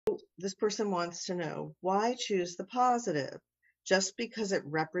this person wants to know, why choose the positive? Just because it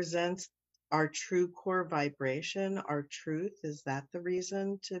represents our true core vibration, our truth, is that the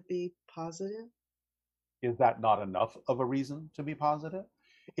reason to be positive? Is that not enough of a reason to be positive?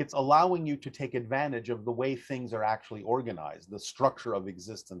 It's allowing you to take advantage of the way things are actually organized, the structure of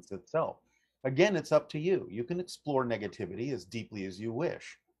existence itself. Again, it's up to you. You can explore negativity as deeply as you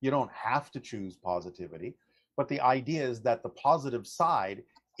wish. You don't have to choose positivity. But the idea is that the positive side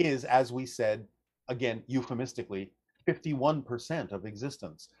is, as we said, again, euphemistically, 51% of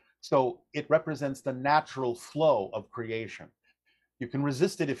existence. So it represents the natural flow of creation. You can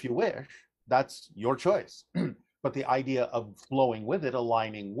resist it if you wish. That's your choice. But the idea of flowing with it,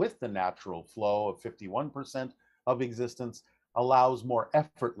 aligning with the natural flow of 51% of existence, allows more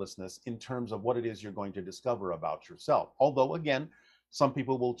effortlessness in terms of what it is you're going to discover about yourself. Although, again, some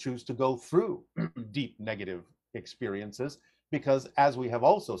people will choose to go through deep negative experiences because, as we have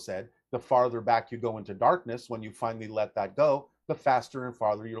also said, the farther back you go into darkness, when you finally let that go, the faster and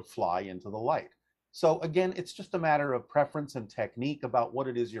farther you'll fly into the light. So again, it's just a matter of preference and technique about what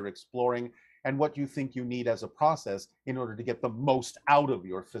it is you're exploring and what you think you need as a process in order to get the most out of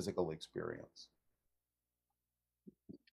your physical experience.